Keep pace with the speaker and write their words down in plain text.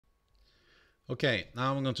Okay,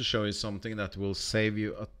 now I'm going to show you something that will save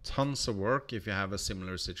you a tons of work if you have a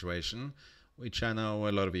similar situation, which I know a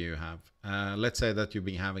lot of you have. Let's say that you've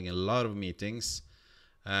been having a lot of meetings,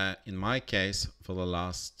 in my case for the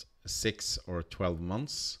last 6 or 12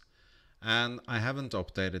 months, and I haven't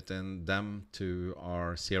updated them to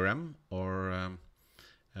our CRM or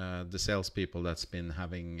the salespeople that's been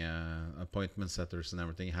having appointment setters and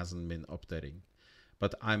everything hasn't been updating,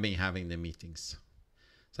 but I've been having the meetings.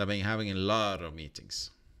 So I've been having a lot of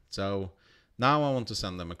meetings. So now I want to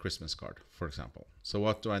send them a Christmas card, for example. So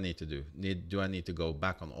what do I need to do? Do I need to go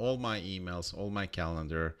back on all my emails, all my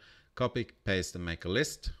calendar, copy, paste, and make a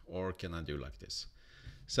list? Or can I do like this?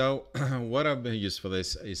 So what I've used for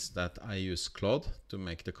this is that I use Claude to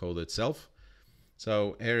make the code itself.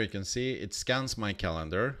 So here you can see it scans my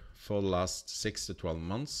calendar for the last 6 to 12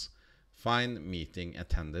 months. Find meeting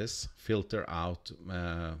attendees, filter out,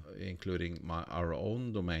 including our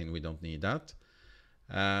own domain, we don't need that,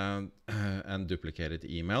 and duplicated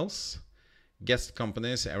emails, guest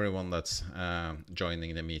companies, everyone that's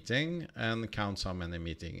joining the meeting, and counts how many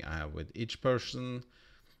meetings I have with each person,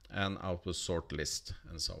 and output sort list,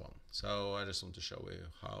 and so on. So I just want to show you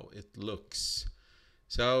how it looks.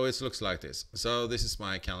 So it looks like this. So this is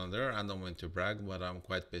my calendar. I don't want to brag, but I'm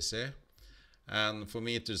quite busy. And for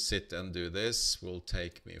me to sit and do this will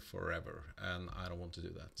take me forever, and I don't want to do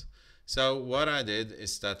that. So what I did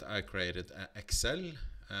is that I created an Excel,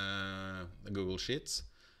 Google Sheets,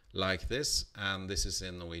 like this, and this is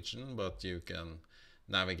in Norwegian, but you can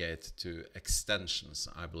navigate to extensions,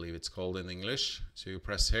 I believe it's called in English. So you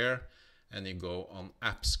press here, and you go on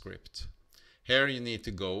App Script. Here you need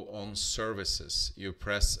to go on Services. You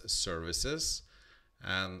press Services,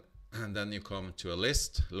 and then you come to a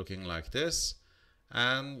list looking like this,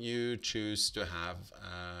 and you choose to have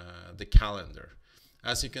the calendar.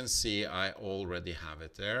 As you can see, I already have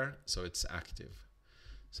it there, so it's active.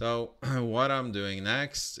 So what I'm doing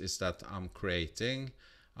next is that I'm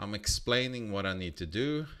explaining what I need to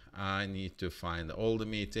do. I need to find all the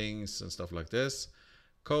meetings and stuff like this.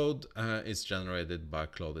 Code is generated by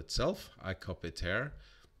Claude itself. I copy it here,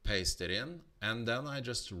 paste it in, and then I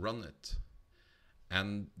just run it.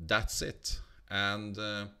 And that's it. And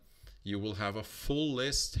you will have a full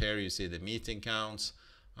list. Here you see the meeting counts.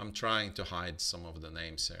 I'm trying to hide some of the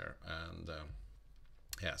names here, and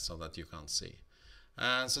yeah, so that you can't see.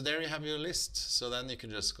 And so there you have your list. So then you can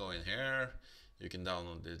just go in here. You can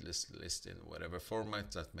download the list in whatever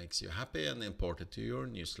format that makes you happy and import it to your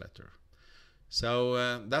newsletter.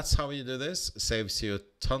 So that's how you do this. It saves you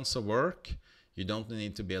tons of work. You don't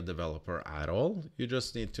need to be a developer at all. You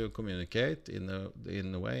just need to communicate in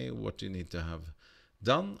the way what you need to have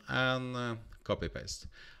done, and copy paste.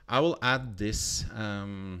 I will add this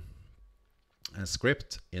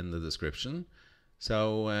script in the description.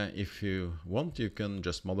 So if you want, you can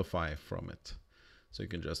just modify from it. So you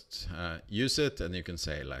can just use it, and you can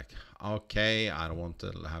say like, okay, I don't want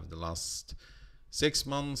to have the last 6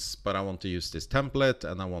 months, but I want to use this template,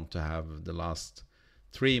 and I want to have the last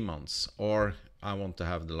 3 months, or I want to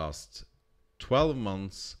have the last 12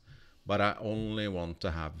 months, but I only want to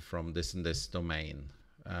have from this and this domain,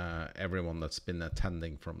 everyone that's been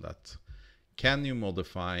attending from that. Can you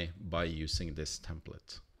modify by using this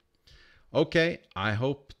template? Okay, I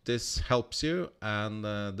hope this helps you, and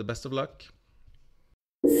the best of luck.